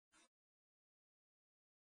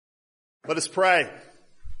Let us pray.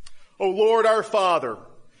 O Lord our Father,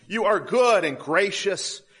 you are good and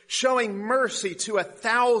gracious, showing mercy to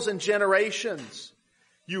 1,000 generations.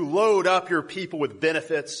 You load up your people with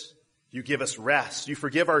benefits. You give us rest. You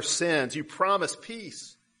forgive our sins. You promise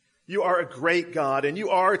peace. You are a great God, and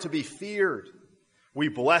you are to be feared. We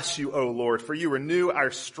bless you, O Lord, for you renew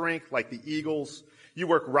our strength like the eagles. You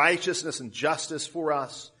work righteousness and justice for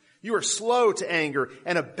us. You are slow to anger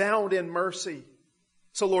and abound in mercy.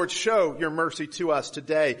 So, Lord, show your mercy to us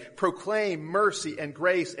today. Proclaim mercy and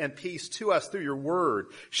grace and peace to us through your word.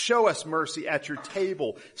 Show us mercy at your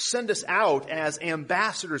table. Send us out as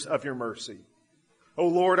ambassadors of your mercy. O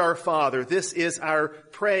Lord our Father, this is our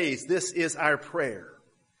praise. This is our prayer.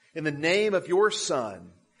 In the name of your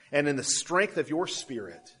Son and in the strength of your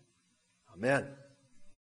Spirit. Amen.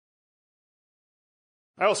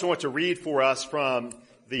 I also want to read for us from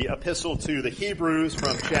the epistle to the Hebrews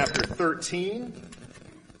from chapter 13.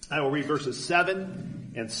 I will read verses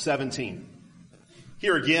 7 and 17.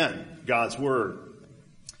 Here again, God's word.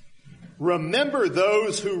 Remember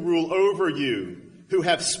those who rule over you, who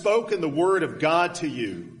have spoken the word of God to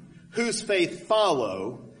you, whose faith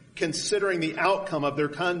follow, considering the outcome of their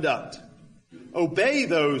conduct. Obey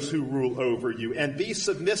those who rule over you and be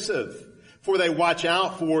submissive, for they watch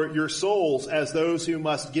out for your souls as those who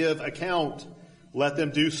must give account. Let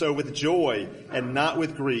them do so with joy and not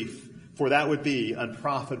with grief, for that would be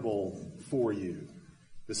unprofitable for you.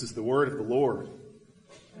 This is the word of the Lord.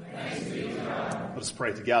 Thanks be to God. Let us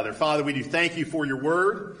pray together. Father, we do thank you for your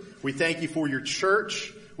word. We thank you for your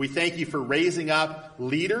church. We thank you for raising up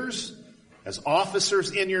leaders as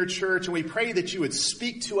officers in your church. And we pray that you would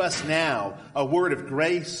speak to us now a word of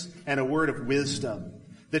grace and a word of wisdom,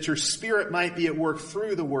 that your Spirit might be at work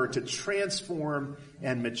through the word to transform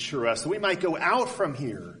and mature us, that we might go out from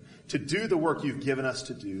here to do the work you've given us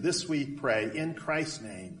to do. This we pray in Christ's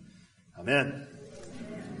name. Amen.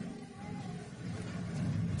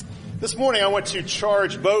 This morning I want to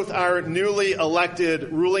charge both our newly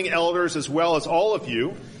elected ruling elders as well as all of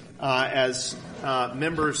you as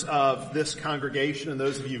members of this congregation and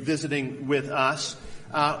those of you visiting with us.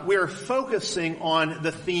 We're focusing on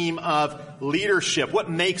the theme of leadership. What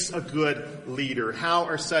makes a good leader? How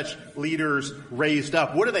are such leaders raised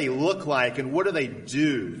up? What do they look like and what do they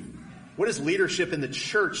do? What is leadership in the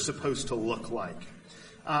church supposed to look like?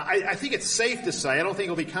 I think it's safe to say, I don't think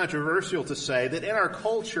it'll be controversial to say, that in our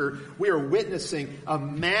culture we are witnessing a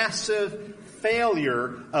massive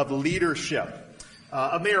failure of leadership.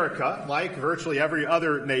 America, like virtually every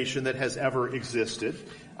other nation that has ever existed,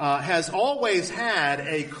 has always had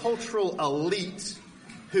a cultural elite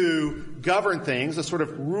who govern things, a sort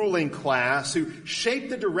of ruling class, who shape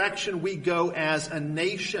the direction we go as a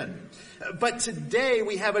nation. But today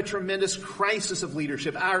we have a tremendous crisis of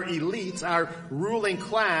leadership. Our elites, our ruling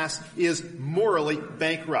class, is morally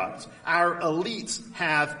bankrupt. Our elites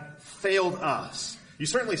have failed us. You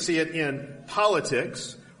certainly see it in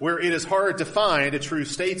politics, where it is hard to find a true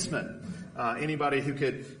statesman. Anybody who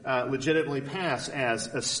could legitimately pass as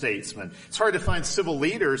a statesman. It's hard to find civil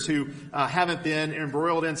leaders who haven't been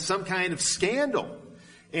embroiled in some kind of scandal.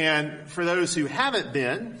 And for those who haven't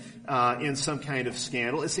been in some kind of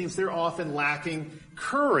scandal, it seems they're often lacking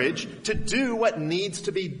courage to do what needs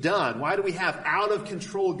to be done. Why do we have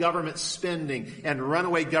out-of-control government spending and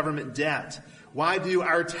runaway government debt? Why do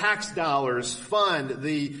our tax dollars fund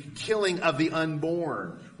the killing of the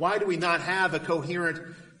unborn? Why do we not have a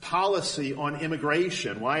coherent policy on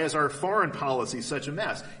immigration? Why is our foreign policy such a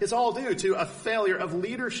mess? It's all due to a failure of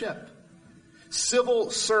leadership. Civil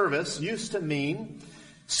service used to mean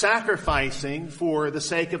sacrificing for the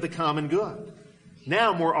sake of the common good.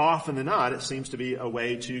 Now, more often than not, it seems to be a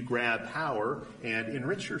way to grab power and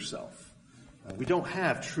enrich yourself. We don't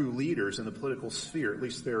have true leaders in the political sphere, at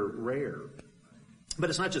least they're rare. But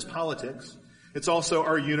it's not just politics. It's also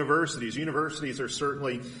our universities. Universities are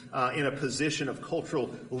certainly in a position of cultural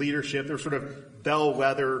leadership. They're sort of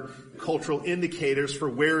bellwether cultural indicators for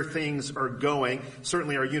where things are going.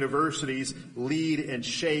 Certainly our universities lead and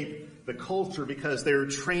shape the culture because they're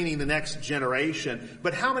training the next generation.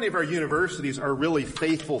 But how many of our universities are really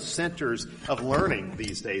faithful centers of learning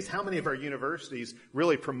these days? How many of our universities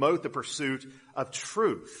really promote the pursuit of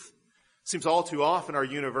truth? It seems all too often our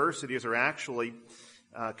universities are actually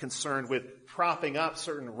concerned with propping up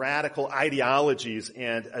certain radical ideologies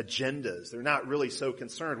and agendas. They're not really so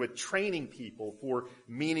concerned with training people for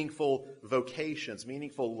meaningful vocations,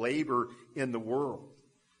 meaningful labor in the world.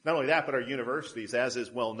 Not only that, but our universities, as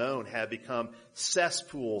is well known, have become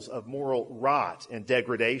cesspools of moral rot and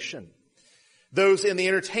degradation. Those in the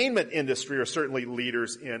entertainment industry are certainly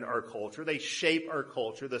leaders in our culture. They shape our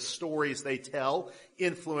culture. The stories they tell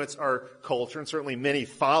influence our culture, and certainly many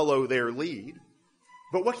follow their lead.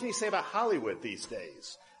 But what can you say about Hollywood these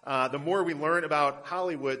days? The more we learn about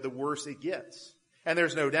Hollywood, the worse it gets. And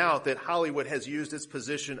there's no doubt that Hollywood has used its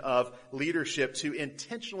position of leadership to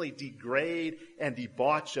intentionally degrade and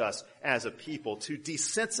debauch us as a people, to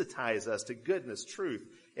desensitize us to goodness, truth,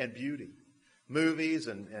 and beauty. Movies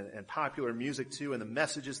and popular music too, and the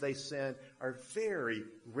messages they send are very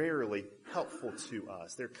rarely helpful to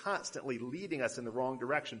us. They're constantly leading us in the wrong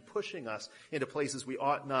direction, pushing us into places we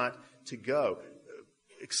ought not to go,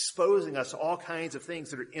 exposing us to all kinds of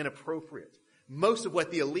things that are inappropriate. Most of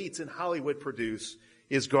what the elites in Hollywood produce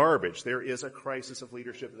is garbage. There is a crisis of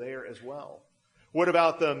leadership there as well. What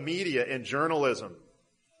about the media and journalism?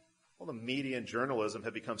 Well, the media and journalism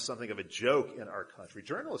have become something of a joke in our country.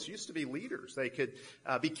 Journalists used to be leaders. They could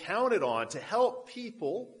be counted on to help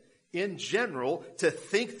people in general to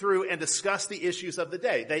think through and discuss the issues of the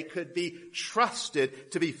day. They could be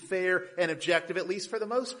trusted to be fair and objective, at least for the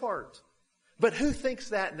most part. But who thinks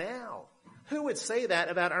that now? Who would say that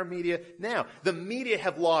about our media now? The media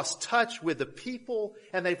have lost touch with the people,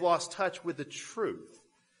 and they've lost touch with the truth.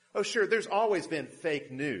 Oh, sure, there's always been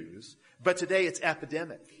fake news, but today it's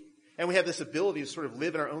epidemic. And we have this ability to sort of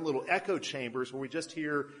live in our own little echo chambers where we just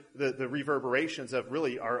hear the reverberations of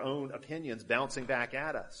really our own opinions bouncing back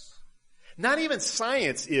at us. Not even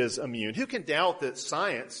science is immune. Who can doubt that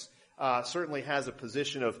science certainly has a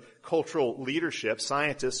position of cultural leadership?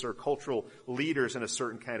 Scientists are cultural leaders in a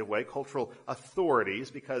certain kind of way, cultural authorities,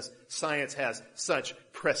 because science has such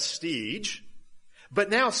prestige. But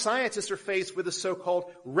now scientists are faced with a so-called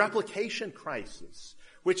replication crisis,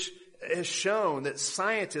 which has shown that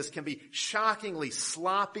scientists can be shockingly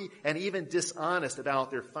sloppy and even dishonest about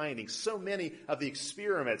their findings. So many of the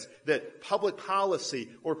experiments that public policy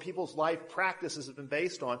or people's life practices have been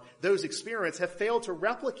based on, those experiments have failed to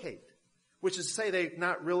replicate, which is to say they're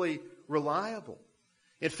not really reliable.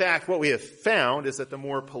 In fact, what we have found is that the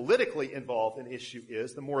more politically involved an issue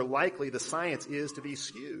is, the more likely the science is to be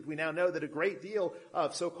skewed. We now know that a great deal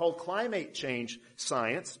of so-called climate change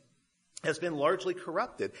science has been largely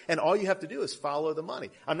corrupted. And all you have to do is follow the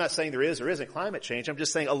money. I'm not saying there is or isn't climate change. I'm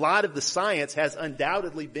just saying a lot of the science has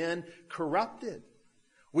undoubtedly been corrupted.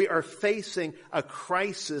 We are facing a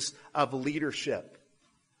crisis of leadership.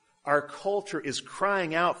 Our culture is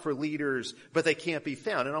crying out for leaders, but they can't be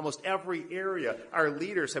found. In almost every area, our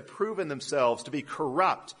leaders have proven themselves to be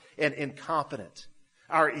corrupt and incompetent.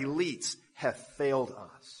 Our elites have failed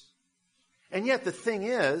us. And yet the thing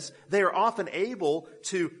is, they are often able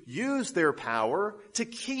to use their power to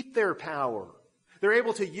keep their power. They're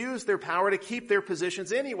able to use their power to keep their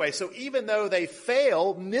positions anyway. So even though they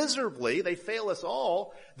fail miserably, they fail us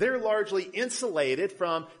all, they're largely insulated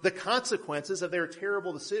from the consequences of their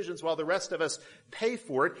terrible decisions while the rest of us pay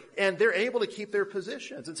for it, and they're able to keep their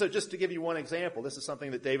positions. And so just to give you one example, this is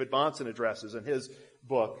something that David Bahnsen addresses in his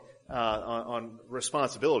book on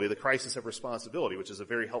responsibility, The Crisis of Responsibility, which is a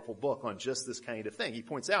very helpful book on just this kind of thing. He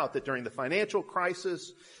points out that during the financial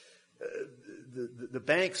crisis, the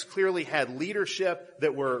banks clearly had leadership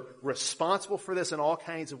that were responsible for this in all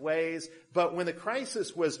kinds of ways. But when the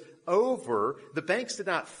crisis was over, the banks did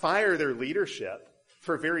not fire their leadership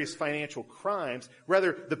for various financial crimes.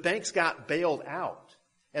 Rather, the banks got bailed out.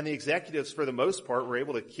 And the executives, for the most part, were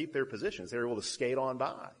able to keep their positions. They were able to skate on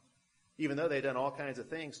by, even though they'd done all kinds of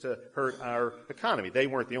things to hurt our economy. They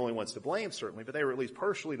weren't the only ones to blame, certainly, but they were at least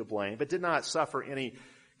partially to blame, but did not suffer any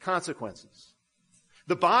consequences.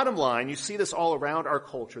 The bottom line, you see this all around our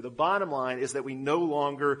culture, the bottom line is that we no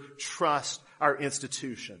longer trust our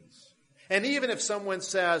institutions. And even if someone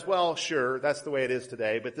says, well, sure, that's the way it is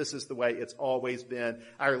today, but this is the way it's always been,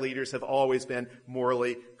 our leaders have always been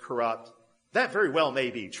morally corrupt, that very well may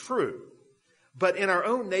be true. But in our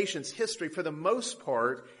own nation's history, for the most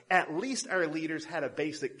part, at least our leaders had a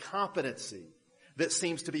basic competency that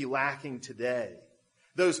seems to be lacking today.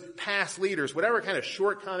 Those past leaders, whatever kind of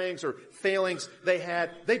shortcomings or failings they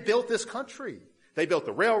had, they built this country. They built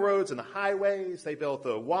the railroads and the highways. They built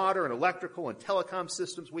the water and electrical and telecom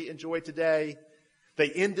systems we enjoy today. They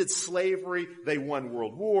ended slavery. They won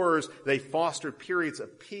world wars. They fostered periods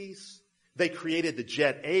of peace. They created the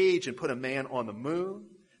jet age and put a man on the moon.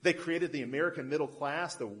 They created the American middle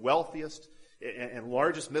class, the wealthiest and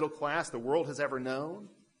largest middle class the world has ever known.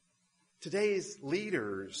 Today's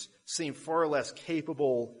leaders seem far less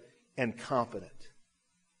capable and competent.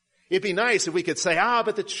 It'd be nice if we could say,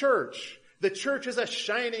 but the church is a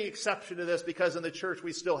shining exception to this because in the church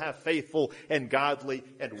we still have faithful and godly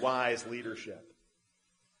and wise leadership.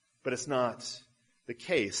 But it's not the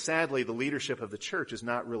case. Sadly, the leadership of the church is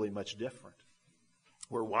not really much different.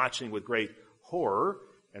 We're watching with great horror,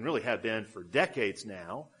 and really have been for decades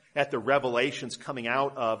now, at the revelations coming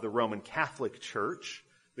out of the Roman Catholic Church,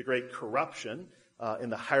 the great corruption in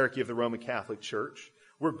the hierarchy of the Roman Catholic Church.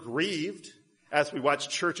 We're grieved as we watch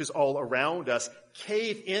churches all around us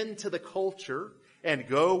cave into the culture and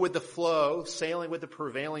go with the flow, sailing with the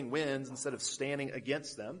prevailing winds instead of standing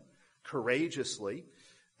against them courageously.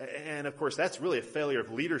 And of course, that's really a failure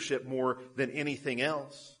of leadership more than anything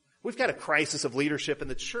else. We've got a crisis of leadership in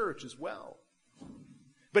the church as well.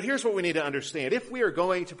 But here's what we need to understand. If we are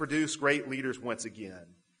going to produce great leaders once again,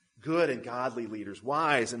 good and godly leaders,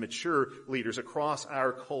 wise and mature leaders across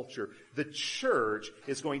our culture, the church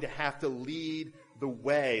is going to have to lead the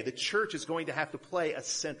way. The church is going to have to play a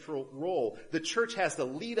central role. The church has to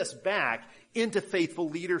lead us back into faithful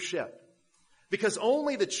leadership. Because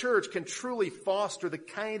only the church can truly foster the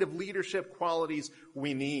kind of leadership qualities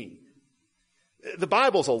we need. The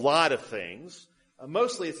Bible's a lot of things.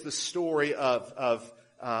 Mostly it's the story of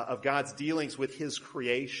God's dealings with His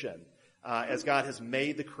creation. As God has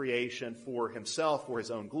made the creation for Himself, for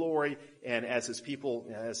His own glory, and as His people,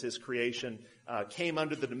 as His creation came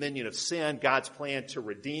under the dominion of sin, God's plan to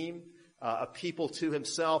redeem a people to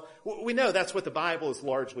Himself. We know that's what the Bible is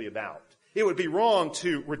largely about. It would be wrong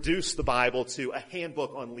to reduce the Bible to a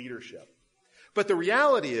handbook on leadership. But the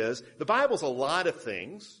reality is, the Bible's a lot of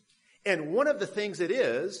things, and one of the things it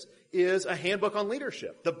is a handbook on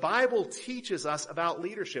leadership. The Bible teaches us about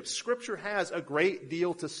leadership. Scripture has a great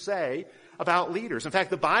deal to say about leaders. In fact,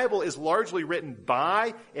 the Bible is largely written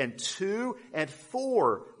by and to and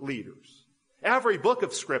for leaders. Every book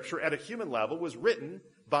of Scripture at a human level was written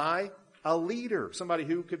by a leader, somebody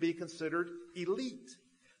who could be considered elite.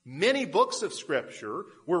 Many books of Scripture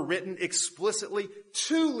were written explicitly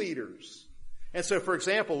to leaders. And so, for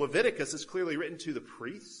example, Leviticus is clearly written to the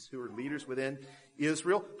priests who are leaders within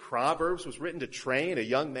Israel. Proverbs was written to train a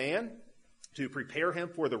young man, to prepare him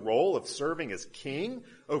for the role of serving as king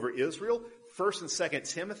over Israel. 1st and 2nd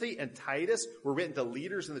Timothy and Titus were written to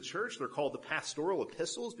leaders in the church. They're called the pastoral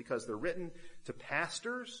epistles because they're written to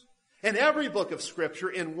pastors. And every book of Scripture,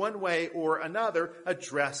 in one way or another,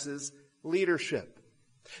 addresses leadership.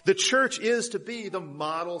 The church is to be the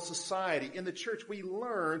model society. In the church, we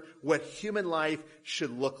learn what human life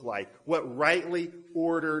should look like, what rightly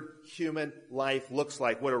ordered human life looks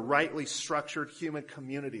like, what a rightly structured human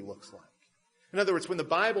community looks like. In other words, when the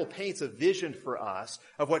Bible paints a vision for us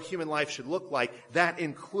of what human life should look like, that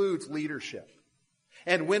includes leadership.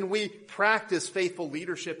 And when we practice faithful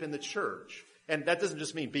leadership in the church, and that doesn't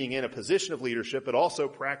just mean being in a position of leadership, but also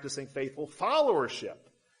practicing faithful followership.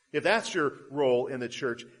 If that's your role in the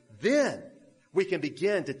church, then we can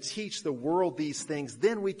begin to teach the world these things.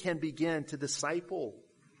 Then we can begin to disciple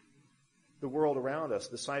the world around us,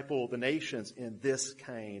 disciple the nations in this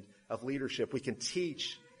kind of leadership. We can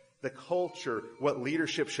teach the culture what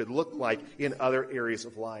leadership should look like in other areas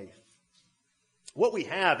of life. What we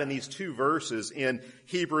have in these two verses in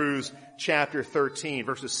Hebrews chapter 13,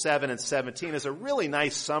 verses 7 and 17, is a really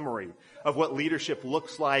nice summary of what leadership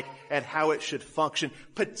looks like and how it should function,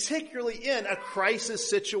 particularly in a crisis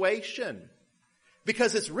situation.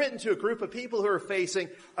 Because it's written to a group of people who are facing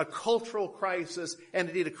a cultural crisis and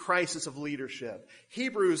indeed a crisis of leadership.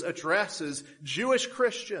 Hebrews addresses Jewish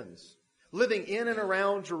Christians living in and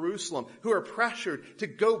around Jerusalem who are pressured to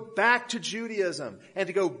go back to Judaism and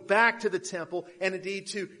to go back to the temple and indeed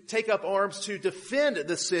to take up arms to defend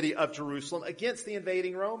the city of Jerusalem against the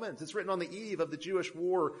invading Romans. It's written on the eve of the Jewish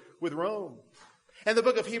war with Rome. And the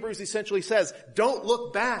book of Hebrews essentially says, don't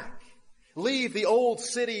look back. Leave the old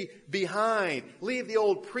city behind. Leave the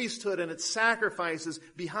old priesthood and its sacrifices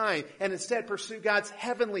behind and instead pursue God's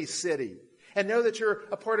heavenly city. And know that you're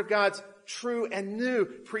a part of God's true and new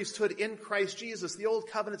priesthood in Christ Jesus. The old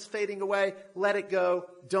covenant's fading away. Let it go.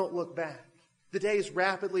 Don't look back. The day is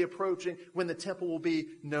rapidly approaching when the temple will be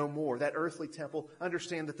no more. That earthly temple.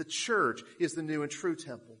 Understand that the church is the new and true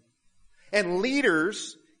temple. And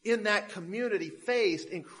leaders in that community faced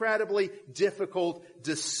incredibly difficult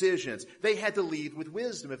decisions. They had to lead with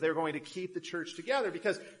wisdom if they were going to keep the church together,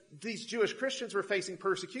 because these Jewish Christians were facing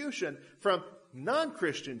persecution from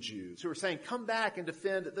non-Christian Jews who were saying, come back and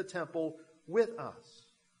defend the temple with us.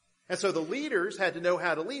 And so the leaders had to know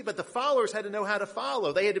how to lead, but the followers had to know how to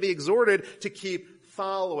follow. They had to be exhorted to keep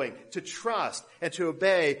following, to trust, and to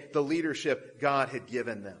obey the leadership God had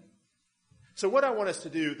given them. So what I want us to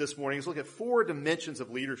do this morning is look at 4 dimensions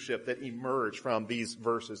of leadership that emerge from these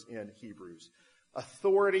verses in Hebrews.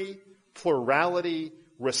 Authority, plurality,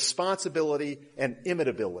 responsibility, and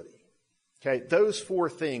imitability. Okay, those four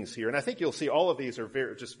things here, and I think you'll see all of these are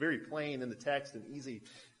very plain in the text and easy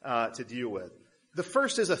to deal with. The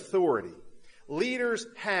first is authority. Leaders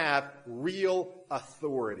have real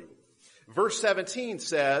authority. Verse 17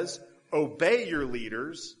 says, obey your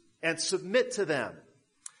leaders and submit to them.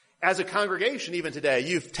 As a congregation, even today,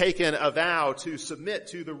 you've taken a vow to submit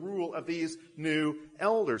to the rule of these new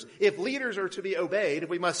elders. If leaders are to be obeyed, if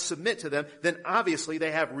we must submit to them, then obviously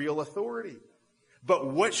they have real authority. But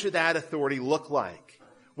what should that authority look like?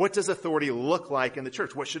 What does authority look like in the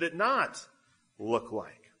church? What should it not look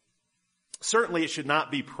like? Certainly it should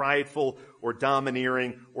not be prideful or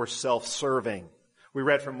domineering or self-serving. We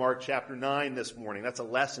read from Mark chapter 9 this morning. That's a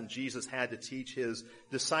lesson Jesus had to teach his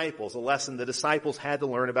disciples, a lesson the disciples had to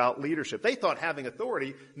learn about leadership. They thought having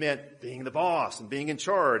authority meant being the boss and being in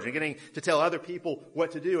charge and getting to tell other people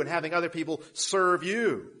what to do and having other people serve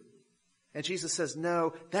you. And Jesus says,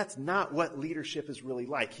 no, that's not what leadership is really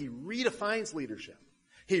like. He redefines leadership.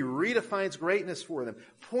 He redefines greatness for them,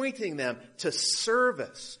 pointing them to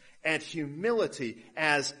service and humility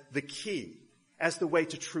as the key, as the way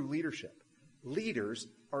to true leadership. Leaders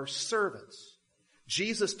are servants.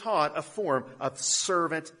 Jesus taught a form of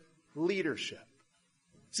servant leadership.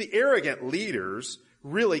 See, arrogant leaders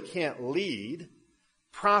really can't lead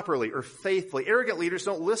properly or faithfully. Arrogant leaders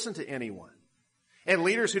don't listen to anyone. And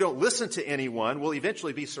leaders who don't listen to anyone will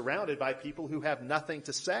eventually be surrounded by people who have nothing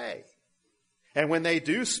to say. And when they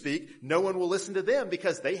do speak, no one will listen to them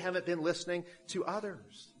because they haven't been listening to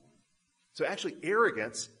others. So actually,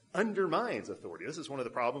 arrogance undermines authority. This is one of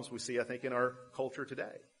the problems we see, I think, in our culture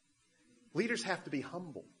today. Leaders have to be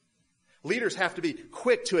humble. Leaders have to be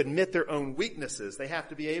quick to admit their own weaknesses. They have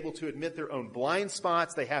to be able to admit their own blind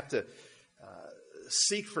spots. They have to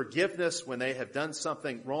seek forgiveness when they have done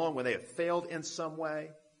something wrong, when they have failed in some way.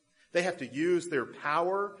 They have to use their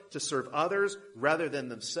power to serve others rather than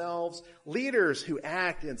themselves. Leaders who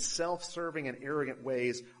act in self-serving and arrogant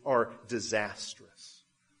ways are disastrous.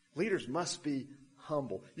 Leaders must be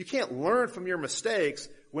humble. You can't learn from your mistakes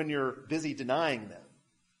when you're busy denying them.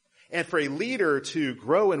 And for a leader to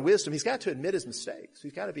grow in wisdom, he's got to admit his mistakes.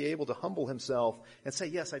 He's got to be able to humble himself and say,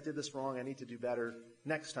 yes, I did this wrong. I need to do better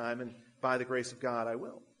next time. And by the grace of God, I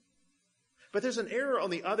will. But there's an error on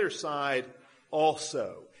the other side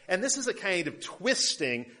also. And this is a kind of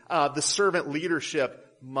twisting of the servant leadership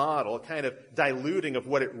model, a kind of diluting of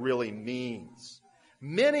what it really means.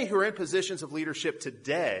 Many who are in positions of leadership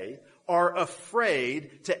today are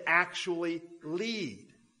afraid to actually lead.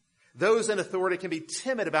 Those in authority can be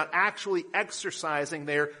timid about actually exercising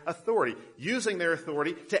their authority, using their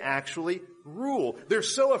authority to actually rule. They're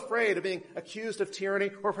so afraid of being accused of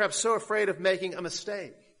tyranny or perhaps so afraid of making a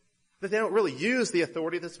mistake that they don't really use the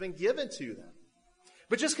authority that's been given to them.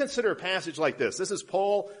 But just consider a passage like this. This is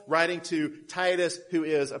Paul writing to Titus, who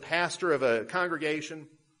is a pastor of a congregation.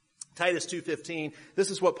 Titus 2:15. This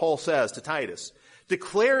is what Paul says to Titus.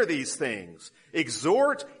 Declare these things,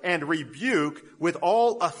 exhort and rebuke with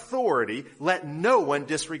all authority, let no one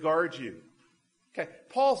disregard you. Okay,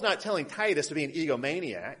 Paul's not telling Titus to be an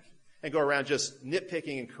egomaniac and go around just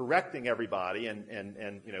nitpicking and correcting everybody and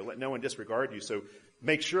let no one disregard you. So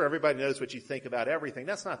make sure everybody knows what you think about everything.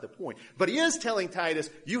 That's not the point. But he is telling Titus,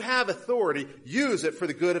 you have authority, use it for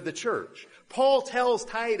the good of the church. Paul tells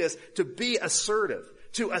Titus to be assertive,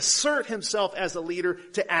 to assert himself as a leader,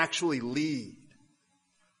 to actually lead.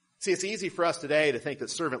 See, it's easy for us today to think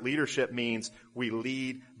that servant leadership means we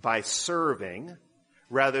lead by serving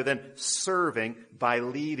rather than serving by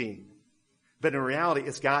leading. But in reality,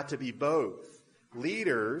 it's got to be both.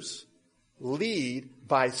 Leaders lead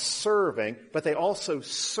by serving, but they also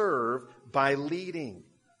serve by leading.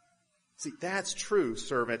 See, that's true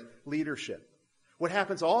servant leadership. What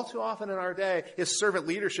happens all too often in our day is servant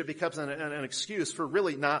leadership becomes an excuse for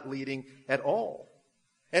really not leading at all.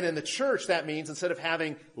 And in the church, that means instead of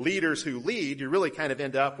having leaders who lead, you really kind of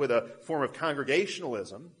end up with a form of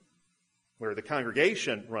congregationalism where the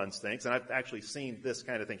congregation runs things. And I've actually seen this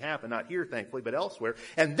kind of thing happen, not here, thankfully, but elsewhere.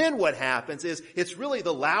 And then what happens is it's really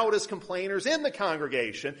the loudest complainers in the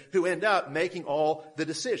congregation who end up making all the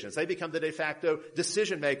decisions. They become the de facto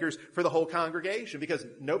decision makers for the whole congregation because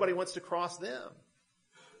nobody wants to cross them.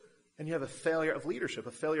 And you have a failure of leadership,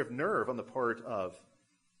 a failure of nerve on the part of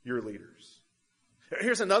your leaders.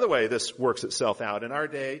 Here's another way this works itself out. In our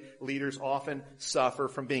day, leaders often suffer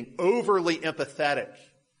from being overly empathetic.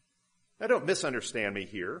 Now, don't misunderstand me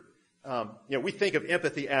here. We think of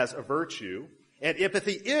empathy as a virtue, and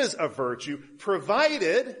empathy is a virtue,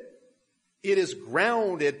 provided it is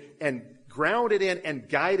grounded in and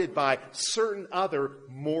guided by certain other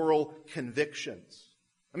moral convictions.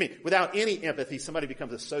 I mean, without any empathy, somebody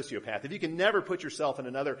becomes a sociopath. If you can never put yourself in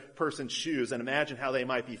another person's shoes and imagine how they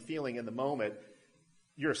might be feeling in the moment,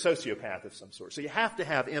 you're a sociopath of some sort. So you have to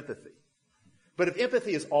have empathy. But if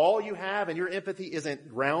empathy is all you have and your empathy isn't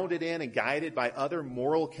grounded in and guided by other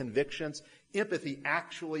moral convictions, empathy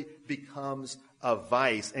actually becomes a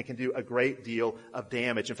vice and can do a great deal of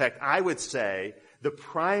damage. In fact, I would say the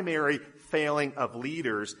primary failing of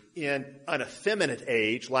leaders in an effeminate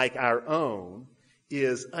age like our own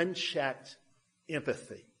is unchecked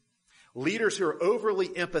empathy. Leaders who are overly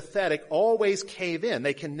empathetic always cave in.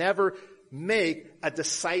 They can never make a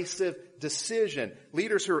decisive decision.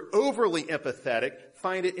 Leaders who are overly empathetic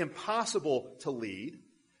find it impossible to lead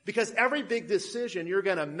because every big decision you're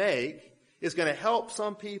going to make is going to help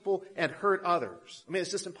some people and hurt others. I mean,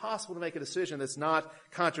 it's just impossible to make a decision that's not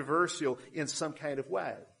controversial in some kind of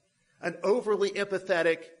way. An overly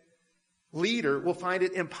empathetic leader will find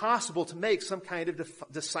it impossible to make some kind of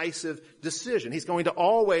decisive decision. He's going to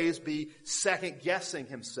always be second-guessing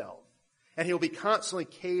himself. And he'll be constantly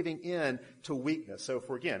caving in to weakness. So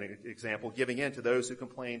for, again, an example, giving in to those who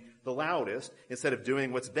complain the loudest instead of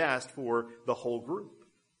doing what's best for the whole group.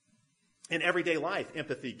 In everyday life,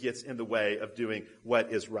 empathy gets in the way of doing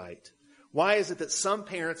what is right. Why is it that some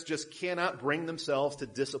parents just cannot bring themselves to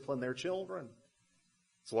discipline their children?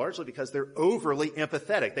 It's largely because they're overly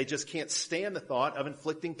empathetic. They just can't stand the thought of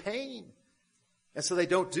inflicting pain. And so they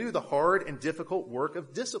don't do the hard and difficult work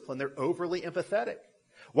of discipline. They're overly empathetic.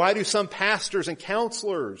 Why do some pastors and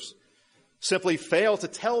counselors simply fail to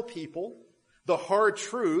tell people the hard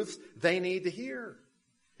truths they need to hear?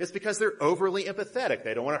 It's because they're overly empathetic.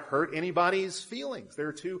 They don't want to hurt anybody's feelings.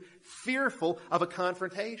 They're too fearful of a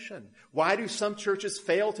confrontation. Why do some churches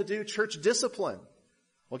fail to do church discipline?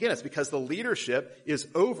 Well, again, it's because the leadership is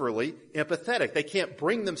overly empathetic. They can't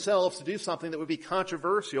bring themselves to do something that would be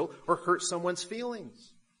controversial or hurt someone's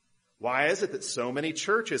feelings. Why is it that so many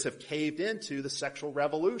churches have caved into the sexual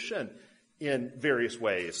revolution in various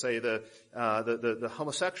ways, say the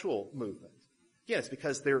homosexual movement? Again, it's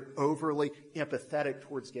because they're overly empathetic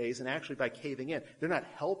towards gays, and actually by caving in, they're not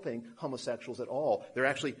helping homosexuals at all. They're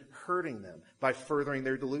actually hurting them by furthering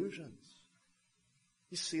their delusions.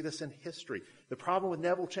 You see this in history. The problem with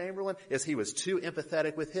Neville Chamberlain is he was too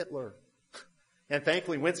empathetic with Hitler. And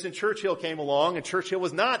thankfully, Winston Churchill came along, and Churchill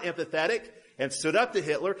was not empathetic and stood up to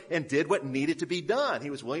Hitler and did what needed to be done. He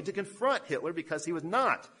was willing to confront Hitler because he was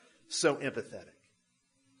not so empathetic.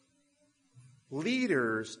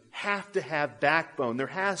 Leaders have to have backbone. There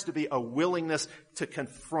has to be a willingness to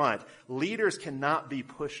confront. Leaders cannot be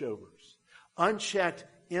pushovers. Unchecked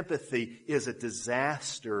empathy is a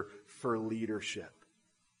disaster for leadership.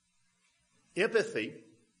 Empathy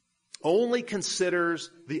only considers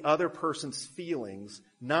the other person's feelings,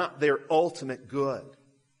 not their ultimate good.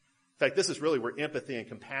 In fact, this is really where empathy and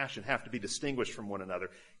compassion have to be distinguished from one another.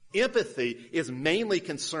 Empathy is mainly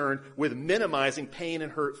concerned with minimizing pain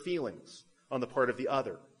and hurt feelings on the part of the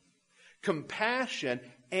other. Compassion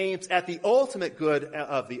aims at the ultimate good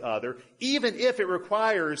of the other, even if it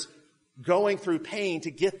requires going through pain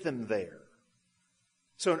to get them there.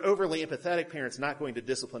 So an overly empathetic parent's not going to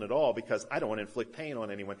discipline at all because I don't want to inflict pain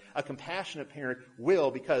on anyone. A compassionate parent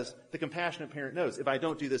will because the compassionate parent knows if I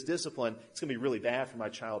don't do this discipline, it's going to be really bad for my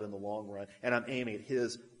child in the long run, and I'm aiming at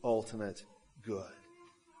his ultimate good.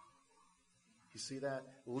 You see that?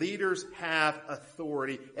 Leaders have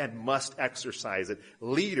authority and must exercise it.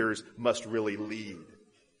 Leaders must really lead.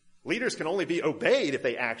 Leaders can only be obeyed if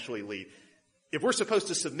they actually lead. If we're supposed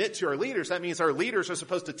to submit to our leaders, that means our leaders are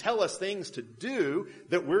supposed to tell us things to do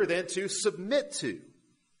that we're then to submit to.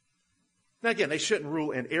 Now again, they shouldn't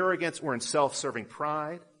rule in arrogance or in self-serving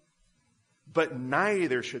pride, but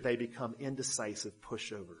neither should they become indecisive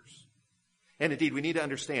pushovers. And indeed, we need to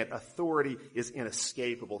understand authority is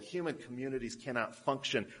inescapable. Human communities cannot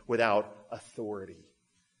function without authority.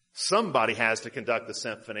 Somebody has to conduct the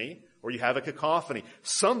symphony, or you have a cacophony.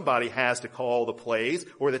 Somebody has to call the plays,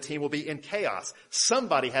 or the team will be in chaos.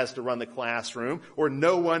 Somebody has to run the classroom, or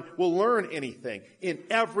no one will learn anything. In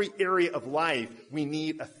every area of life, we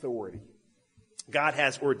need authority. God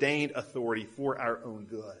has ordained authority for our own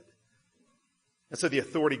good. And so the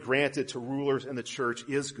authority granted to rulers in the church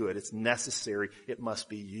is good. It's necessary. It must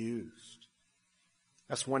be used.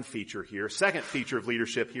 That's one feature here. Second feature of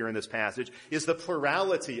leadership here in this passage is the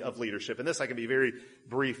plurality of leadership. And this, I can be very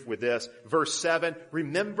brief with this. Verse 7,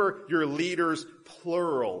 remember your leaders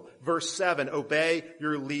plural. Verse 7, obey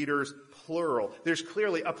your leaders plural. There's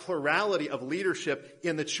clearly a plurality of leadership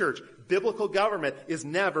in the church. Biblical government is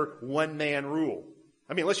never one man rule.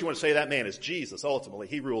 I mean, unless you want to say that man is Jesus, ultimately.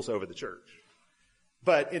 He rules over the church.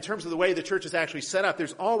 But in terms of the way the church is actually set up,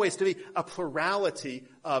 there's always to be a plurality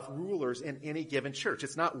of rulers in any given church.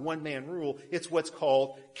 It's not one-man rule. It's what's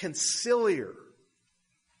called conciliar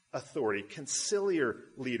authority, conciliar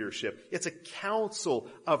leadership. It's a council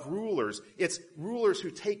of rulers. It's rulers who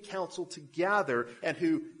take counsel together and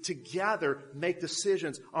who together make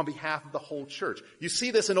decisions on behalf of the whole church. You see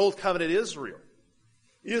this in Old Covenant Israel.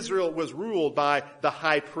 Israel was ruled by the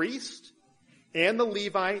high priest and the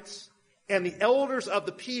Levites and the elders of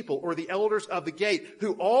the people, or the elders of the gate,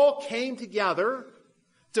 who all came together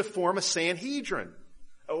to form a Sanhedrin,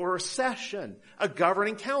 or a session, a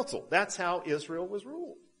governing council. That's how Israel was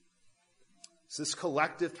ruled. It's this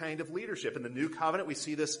collective kind of leadership. In the New Covenant, we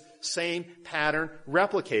see this same pattern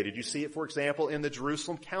replicated. You see it, for example, in the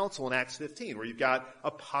Jerusalem Council in Acts 15, where you've got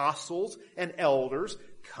apostles and elders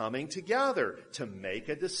coming together to make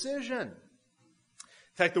a decision.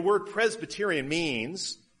 In fact, the word Presbyterian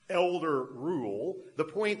means elder rule. The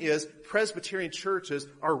point is, Presbyterian churches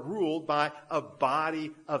are ruled by a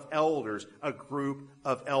body of elders, a group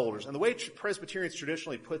of elders. And the way Presbyterians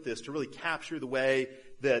traditionally put this to really capture the way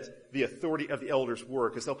that the authority of the elders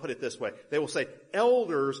work is they'll put it this way. They will say,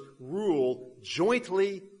 elders rule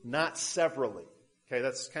jointly, not severally. Okay,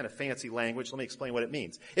 that's kind of fancy language. Let me explain what it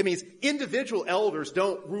means. It means individual elders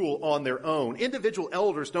don't rule on their own. Individual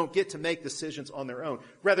elders don't get to make decisions on their own.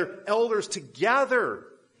 Rather, elders together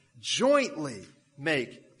jointly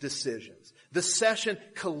make decisions. The session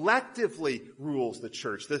collectively rules the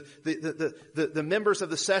church. The members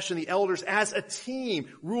of the session, the elders, as a team,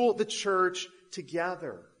 rule the church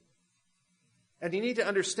together. And you need to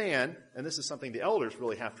understand, and this is something the elders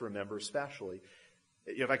really have to remember especially,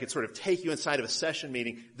 if I could sort of take you inside of a session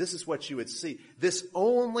meeting, this is what you would see. This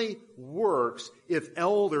only works if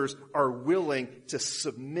elders are willing to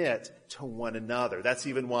submit to one another. That's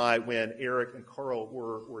even why when Eric and Carl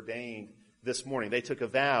were ordained this morning, they took a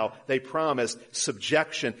vow. They promised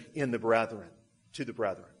subjection in the brethren, to the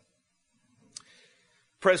brethren.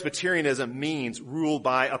 Presbyterianism means ruled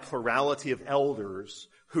by a plurality of elders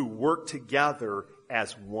who work together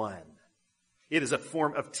as one. It is a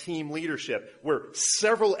form of team leadership where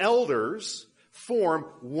several elders form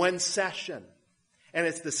one session. And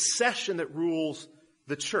it's the session that rules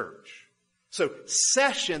the church. So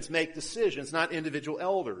sessions make decisions, not individual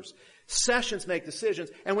elders. Sessions make decisions.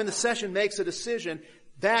 And when the session makes a decision,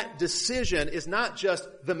 that decision is not just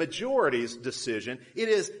the majority's decision. It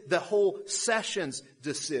is the whole session's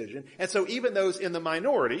decision. And so even those in the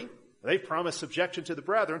minority, they've promised subjection to the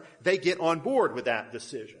brethren, they get on board with that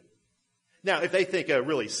decision. Now, if they think a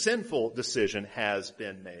really sinful decision has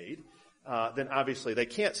been made, then obviously they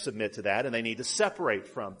can't submit to that and they need to separate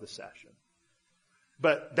from the session.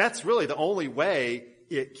 But that's really the only way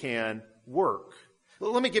it can work.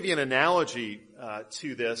 Well, let me give you an analogy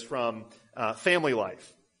to this from family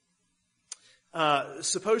life.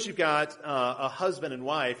 Suppose you've got a husband and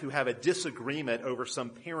wife who have a disagreement over some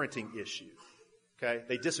parenting issue. Okay?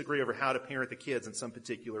 They disagree over how to parent the kids in some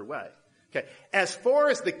particular way. Okay. As far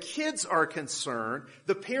as the kids are concerned,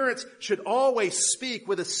 the parents should always speak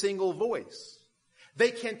with a single voice.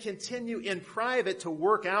 They can continue in private to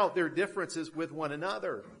work out their differences with one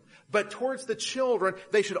another. But towards the children,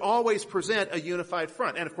 they should always present a unified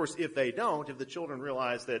front. And of course, if they don't, if the children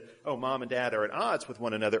realize that, oh, mom and dad are at odds with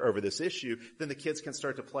one another over this issue, then the kids can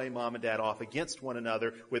start to play mom and dad off against one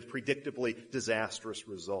another with predictably disastrous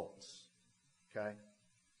results. Okay?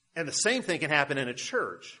 And the same thing can happen in a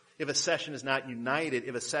church. If a session is not united,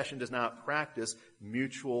 if a session does not practice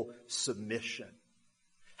mutual submission.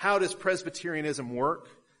 How does Presbyterianism work?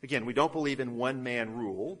 Again, we don't believe in one-man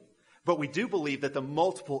rule, but we do believe that the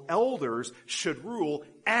multiple elders should rule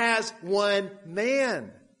as one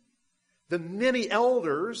man. The many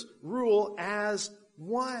elders rule as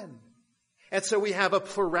one. And so we have a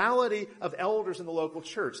plurality of elders in the local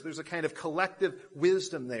church. There's a kind of collective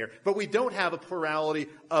wisdom there. But we don't have a plurality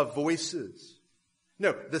of voices.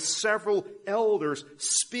 No, the several elders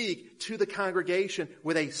speak to the congregation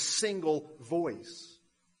with a single voice.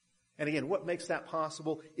 And again, what makes that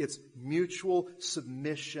possible? It's mutual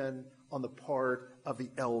submission on the part of the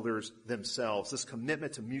elders themselves. This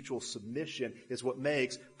commitment to mutual submission is what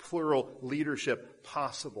makes plural leadership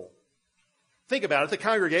possible. Think about it. The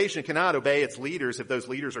congregation cannot obey its leaders if those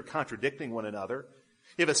leaders are contradicting one another.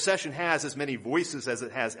 If a session has as many voices as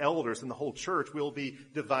it has elders, then the whole church will be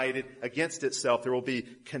divided against itself. There will be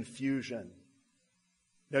confusion.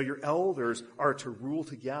 No, your elders are to rule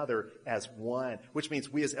together as one, which means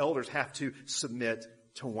we as elders have to submit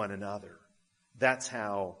to one another. That's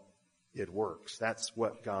how it works. That's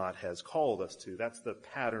what God has called us to. That's the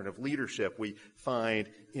pattern of leadership we find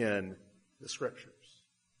in the Scriptures.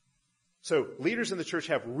 So leaders in the church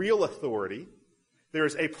have real authority. There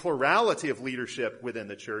is a plurality of leadership within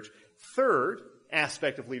the church. Third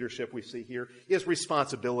aspect of leadership we see here is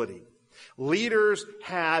responsibility. Leaders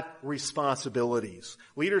have responsibilities.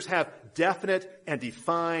 Leaders have definite and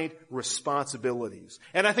defined responsibilities.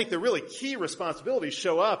 And I think the really key responsibilities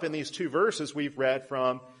show up in these two verses we've read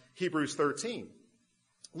from Hebrews 13.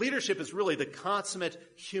 Leadership is really the consummate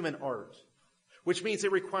human art, which means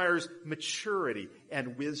it requires maturity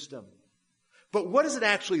and wisdom. But what does it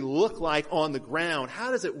actually look like on the ground?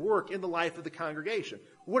 How does it work in the life of the congregation?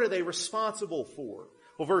 What are they responsible for?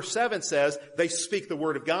 Well, verse 7 says they speak the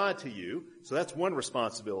word of God to you. So that's one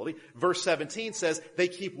responsibility. Verse 17 says they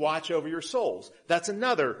keep watch over your souls. That's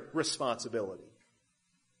another responsibility.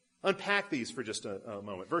 Unpack these for just a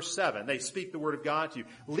moment. Verse 7, they speak the word of God to you.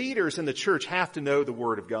 Leaders in the church have to know the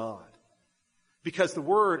word of God, because the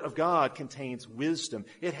word of God contains wisdom.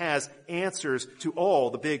 It has answers to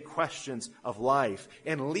all the big questions of life.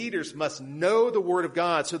 And leaders must know the word of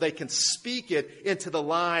God so they can speak it into the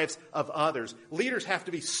lives of others. Leaders have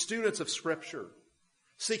to be students of Scripture,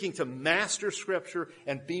 seeking to master Scripture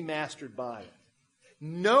and be mastered by it.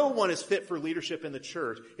 No one is fit for leadership in the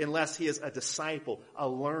church unless he is a disciple, a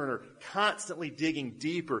learner, constantly digging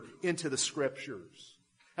deeper into the Scriptures.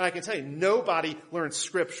 And I can tell you, nobody learns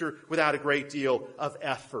Scripture without a great deal of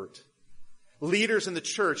effort. Leaders in the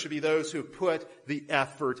church should be those who put the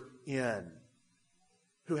effort in,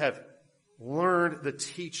 who have learned the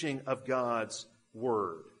teaching of God's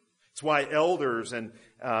Word. It's why elders and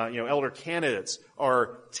elder candidates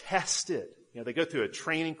are tested. They go through a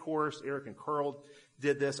training course. Eric and Carl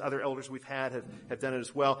did this. Other elders we've had have done it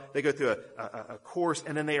as well. They go through a course,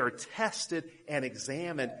 and then they are tested and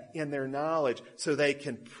examined in their knowledge so they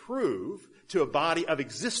can prove to a body of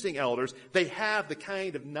existing elders they have the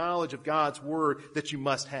kind of knowledge of God's Word that you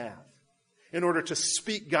must have in order to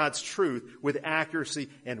speak God's truth with accuracy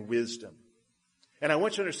and wisdom. And I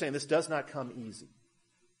want you to understand this does not come easy.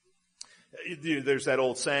 There's that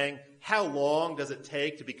old saying, how long does it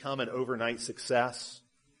take to become an overnight success?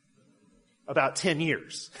 About 10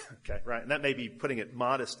 years. Okay, right? And that may be putting it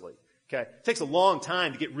modestly. Okay? It takes a long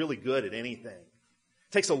time to get really good at anything.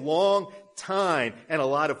 It takes a long time and a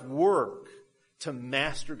lot of work to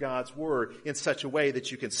master God's Word in such a way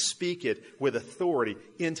that you can speak it with authority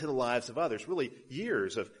into the lives of others. Really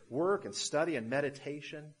years of work and study and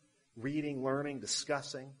meditation, reading, learning,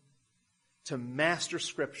 discussing, to master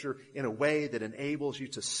Scripture in a way that enables you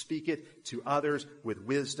to speak it to others with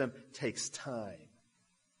wisdom takes time.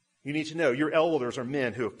 You need to know your elders are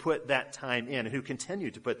men who have put that time in and who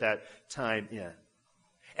continue to put that time in.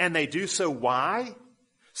 And they do so why?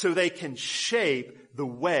 So they can shape the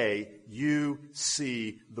way you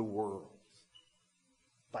see the world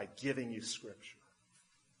by giving you Scripture.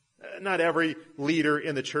 Not every leader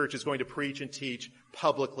in the church is going to preach and teach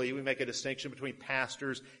publicly. We make a distinction between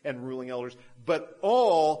pastors and ruling elders. But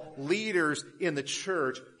all leaders in the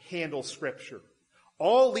church handle Scripture.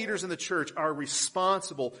 All leaders in the church are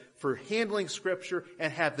responsible for handling Scripture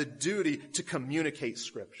and have the duty to communicate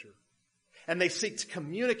Scripture. And they seek to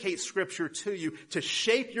communicate Scripture to you to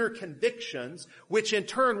shape your convictions, which in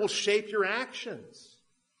turn will shape your actions.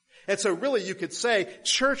 And so really you could say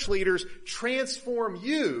church leaders transform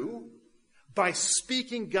you by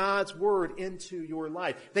speaking God's Word into your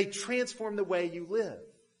life. They transform the way you live.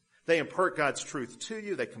 They impart God's truth to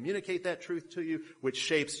you. They communicate that truth to you, which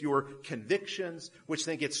shapes your convictions, which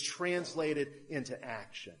then gets translated into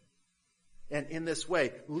action. And in this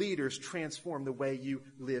way, leaders transform the way you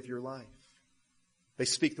live your life. They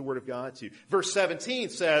speak the Word of God to you. Verse 17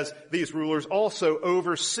 says these rulers also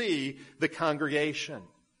oversee the congregation.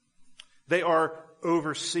 They are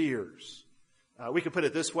overseers. We could put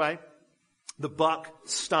it this way. The buck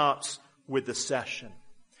stops with the session.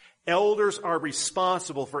 Elders are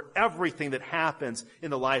responsible for everything that happens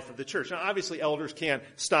in the life of the church. Now, obviously, elders can't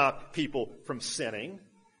stop people from sinning,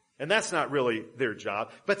 and that's not really their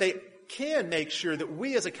job. But they can make sure that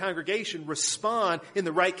we as a congregation respond in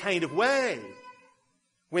the right kind of way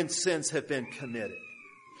when sins have been committed.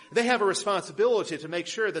 They have a responsibility to make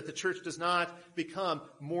sure that the church does not become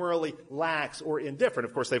morally lax or indifferent.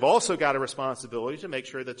 Of course, they've also got a responsibility to make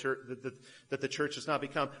sure that the church does not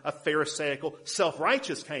become a pharisaical,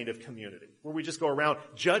 self-righteous kind of community, where we just go around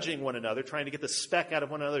judging one another, trying to get the speck out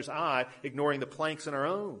of one another's eye, ignoring the planks in our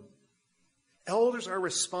own. Elders are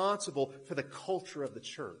responsible for the culture of the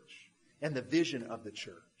church and the vision of the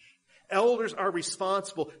church. Elders are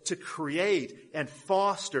responsible to create and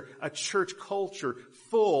foster a church culture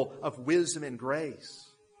full of wisdom and grace.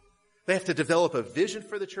 They have to develop a vision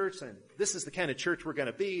for the church, saying, this is the kind of church we're going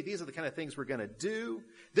to be. These are the kind of things we're going to do.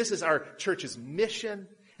 This is our church's mission.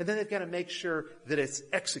 And then they've got to make sure that it's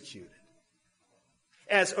executed.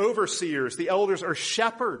 As overseers, the elders are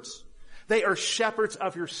shepherds. They are shepherds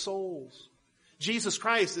of your souls. Jesus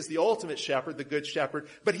Christ is the ultimate shepherd, the good shepherd,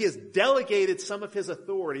 but he has delegated some of his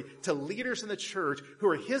authority to leaders in the church who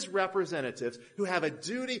are his representatives, who have a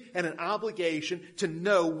duty and an obligation to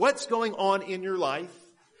know what's going on in your life,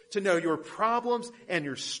 to know your problems and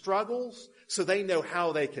your struggles, so they know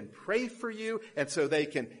how they can pray for you and so they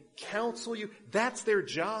can counsel you. That's their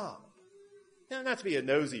job. Now, not to be a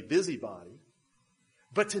nosy busybody,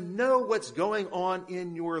 but to know what's going on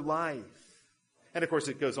in your life. And of course,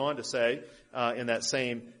 it goes on to say, in that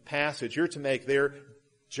same passage, you're to make their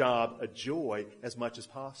job a joy as much as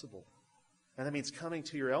possible. And that means coming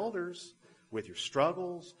to your elders with your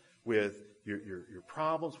struggles, with your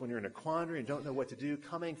problems, when you're in a quandary and don't know what to do,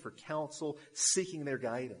 coming for counsel, seeking their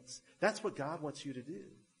guidance. That's what God wants you to do.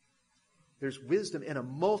 There's wisdom in a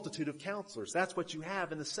multitude of counselors. That's what you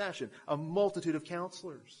have in the session, a multitude of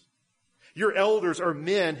counselors. Your elders are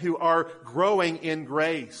men who are growing in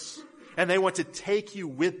grace, and they want to take you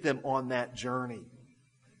with them on that journey.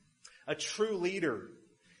 A true leader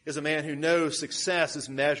is a man who knows success is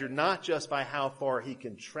measured not just by how far he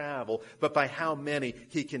can travel, but by how many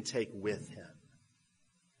he can take with him.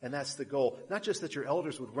 And that's the goal. Not just that your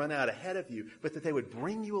elders would run out ahead of you, but that they would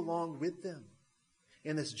bring you along with them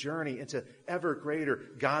in this journey into ever greater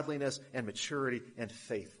godliness and maturity and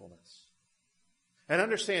faithfulness. And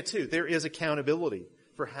understand, too, there is accountability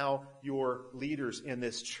for how your leaders in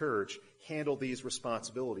this church handle these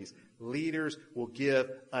responsibilities. Leaders will give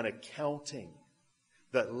an accounting.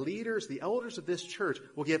 The elders of this church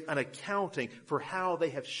will give an accounting for how they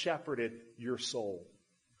have shepherded your soul,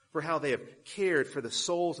 for how they have cared for the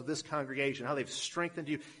souls of this congregation, how they've strengthened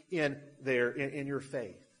you in your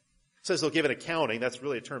faith. It says they'll give an accounting. That's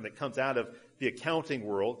really a term that comes out of the accounting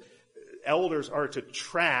world. Elders are to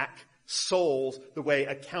track souls the way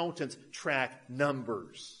accountants track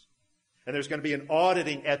numbers. And there's going to be an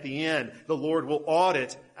auditing at the end. The Lord will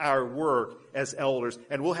audit our work as elders,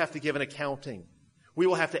 and we'll have to give an accounting. We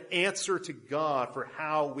will have to answer to God for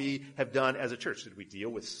how we have done as a church. Did we deal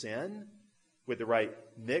with sin with the right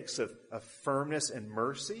mix of firmness and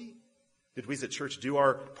mercy? Did we as a church do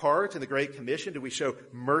our part in the Great Commission? Did we show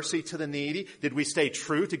mercy to the needy? Did we stay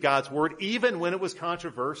true to God's word even when it was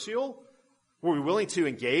controversial? Were we willing to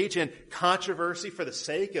engage in controversy for the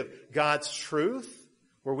sake of God's truth?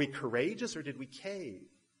 Were we courageous or did we cave?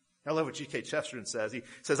 I love what G.K. Chesterton says. He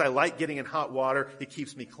says, I like getting in hot water. It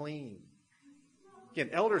keeps me clean.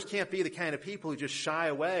 Again, elders can't be the kind of people who just shy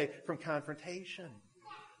away from confrontation.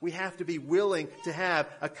 We have to be willing to have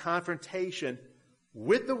a confrontation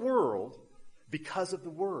with the world because of the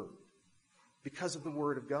Word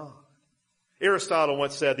of God. Aristotle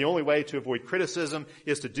once said, the only way to avoid criticism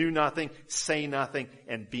is to do nothing, say nothing,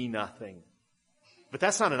 and be nothing. But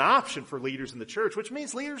that's not an option for leaders in the church, which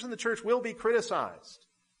means leaders in the church will be criticized.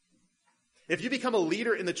 If you become a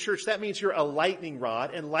leader in the church, that means you're a lightning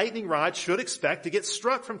rod, and lightning rods should expect to get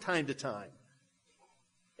struck from time to time.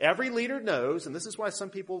 Every leader knows, and this is why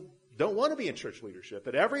some people don't want to be in church leadership,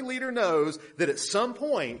 but every leader knows that at some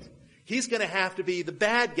point, he's going to have to be the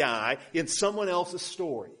bad guy in someone else's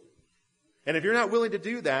story. And if you're not willing to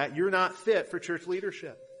do that, you're not fit for church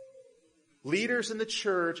leadership. Leaders in the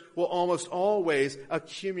church will almost always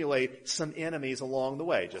accumulate some enemies along the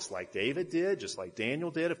way, just like David did, just like Daniel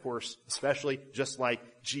did, of course, especially just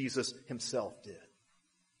like Jesus himself did.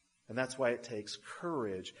 And that's why it takes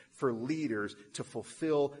courage for leaders to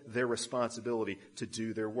fulfill their responsibility to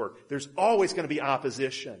do their work. There's always going to be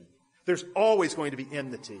opposition. There's always going to be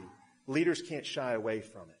enmity. Leaders can't shy away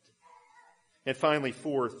from it. And finally,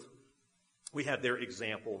 fourth, we have their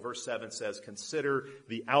example. Verse 7 says, consider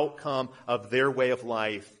the outcome of their way of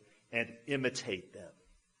life and imitate them.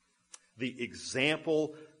 The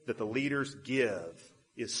example that the leaders give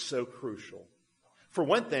is so crucial. For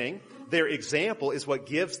one thing, their example is what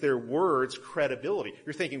gives their words credibility.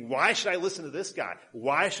 You're thinking, why should I listen to this guy?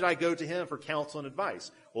 Why should I go to him for counsel and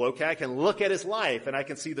advice? Well, okay, I can look at his life and I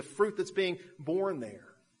can see the fruit that's being born there.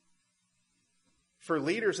 For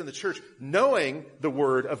leaders in the church, knowing the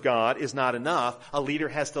Word of God is not enough. A leader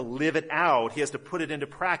has to live it out. He has to put it into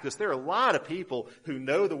practice. There are a lot of people who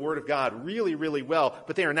know the Word of God really, really well,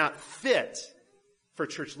 but they are not fit for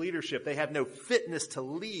church leadership. They have no fitness to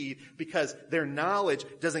lead because their knowledge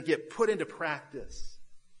doesn't get put into practice.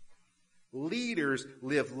 Leaders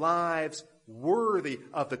live lives worthy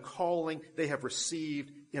of the calling they have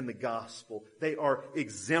received in the gospel. They are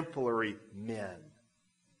exemplary men.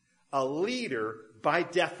 A leader, by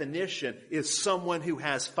definition, is someone who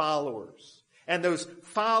has followers. And those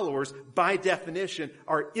followers, by definition,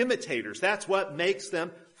 are imitators. That's what makes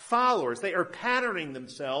them followers. They are patterning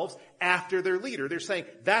themselves after their leader. They're saying,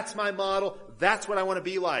 that's my model. That's what I want to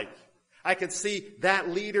be like. I can see that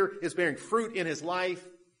leader is bearing fruit in his life.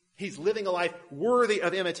 He's living a life worthy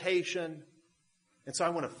of imitation. And so I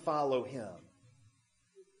want to follow him.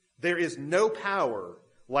 There is no power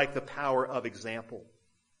like the power of example.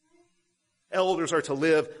 Elders are to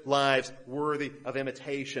live lives worthy of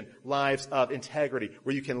imitation, lives of integrity,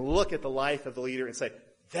 where you can look at the life of the leader and say,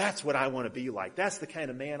 that's what I want to be like. That's the kind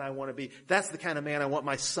of man I want to be. That's the kind of man I want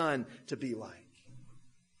my son to be like.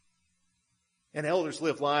 And elders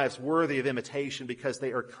live lives worthy of imitation because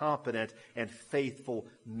they are competent and faithful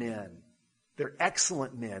men. They're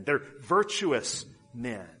excellent men. They're virtuous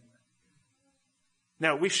men.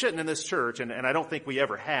 Now, we shouldn't in this church, and I don't think we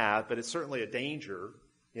ever have, but it's certainly a danger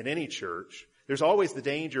in any church. There's always the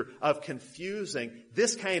danger of confusing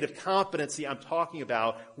this kind of competency I'm talking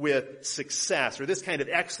about with success, or this kind of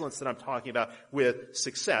excellence that I'm talking about with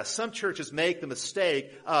success. Some churches make the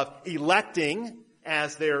mistake of electing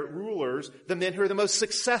as their rulers the men who are the most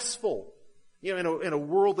successful, in a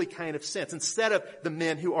worldly kind of sense, instead of the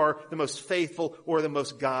men who are the most faithful or the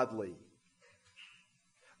most godly.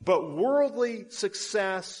 But worldly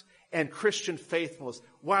success and Christian faithfulness,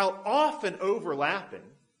 while often overlapping,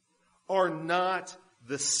 are not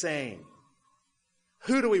the same.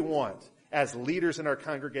 Who do we want as leaders in our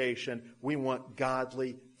congregation? We want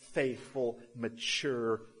godly, faithful,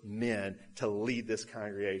 mature men to lead this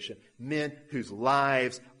congregation. Men whose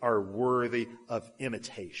lives are worthy of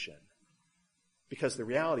imitation. Because the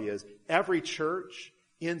reality is, every church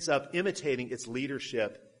ends up imitating its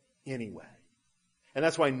leadership anyway. And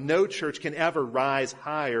that's why no church can ever rise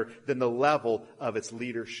higher than the level of its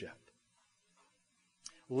leadership.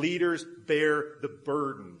 Leaders bear the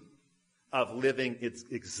burden of living its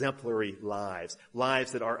exemplary lives,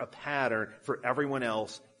 lives that are a pattern for everyone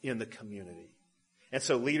else in the community. And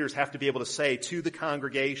so leaders have to be able to say to the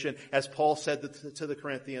congregation, as Paul said to the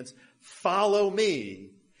Corinthians, follow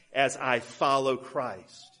me as I follow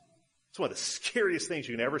Christ. It's one of the scariest things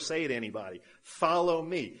you can ever say to anybody. Follow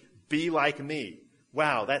me. Be like me.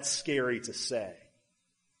 Wow, that's scary to say.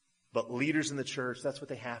 But leaders in the church, that's what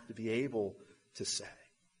they have to be able to say.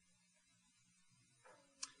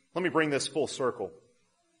 Let me bring this full circle.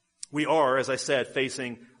 We are, as I said,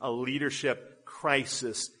 facing a leadership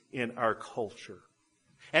crisis in our culture.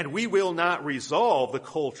 And we will not resolve the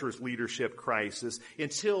culture's leadership crisis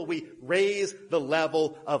until we raise the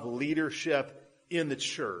level of leadership in the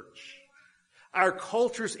church. Our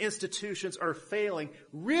culture's institutions are failing.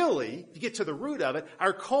 Really, to get to the root of it,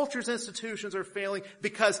 our culture's institutions are failing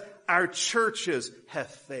because our churches have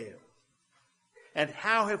failed. And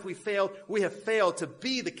how have we failed? We have failed to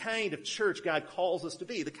be the kind of church God calls us to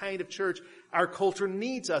be, the kind of church our culture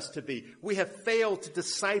needs us to be. We have failed to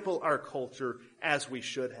disciple our culture as we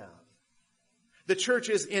should have. The church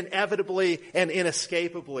is inevitably and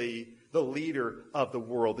inescapably the leader of the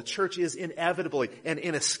world. The church is inevitably and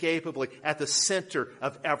inescapably at the center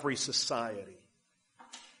of every society.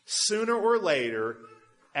 Sooner or later,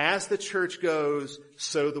 as the church goes,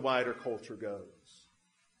 so the wider culture goes.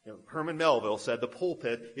 Herman Melville said the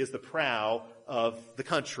pulpit is the prow of the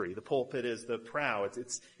country. The pulpit is the prow.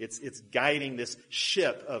 It's guiding this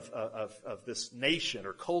ship of this nation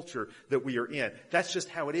or culture that we are in. That's just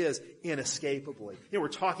how it is inescapably. We're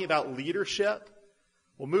talking about leadership.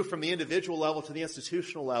 We'll move from the individual level to the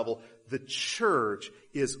institutional level. The church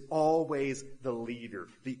is always the leader,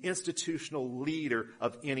 the institutional leader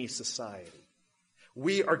of any society.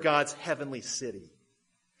 We are God's heavenly city.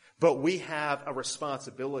 But we have a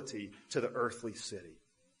responsibility to the earthly city.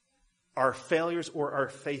 Our failures or our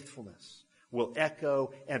faithfulness will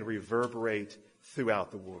echo and reverberate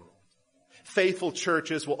throughout the world. Faithful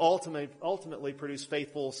churches will ultimately produce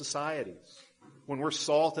faithful societies. When we're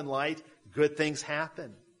salt and light, good things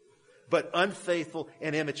happen. But unfaithful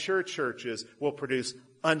and immature churches will produce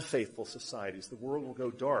unfaithful societies. The world will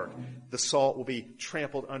go dark. The salt will be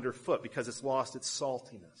trampled underfoot because it's lost its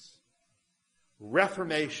saltiness.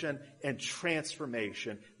 Reformation and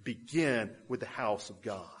transformation begin with the house of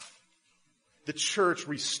God. The church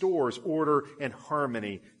restores order and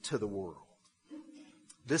harmony to the world.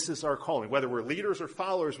 This is our calling. Whether we're leaders or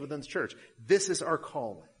followers within the church, this is our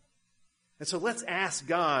calling. And so let's ask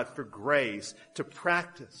God for grace to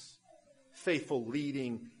practice faithful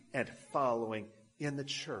leading and following in the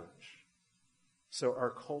church, so our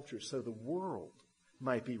culture, so the world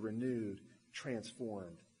might be renewed,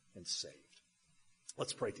 transformed, and saved.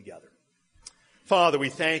 Let's pray together. Father, we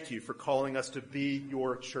thank you for calling us to be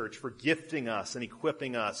your church, for gifting us and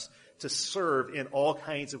equipping us to serve in all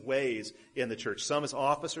kinds of ways in the church. Some as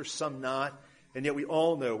officers, some not, and yet we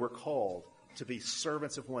all know we're called to be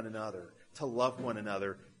servants of one another, to love one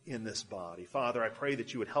another in this body. Father, I pray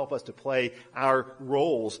that you would help us to play our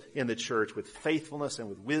roles in the church with faithfulness and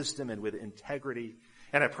with wisdom and with integrity.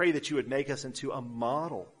 And I pray that you would make us into a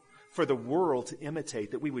model for the world to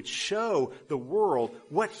imitate, that we would show the world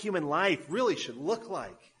what human life really should look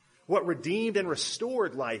like, what redeemed and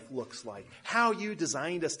restored life looks like, how you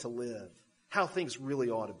designed us to live, how things really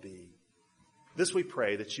ought to be. This we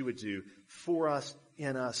pray that you would do for us,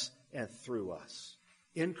 in us, and through us.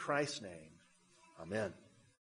 In Christ's name, amen.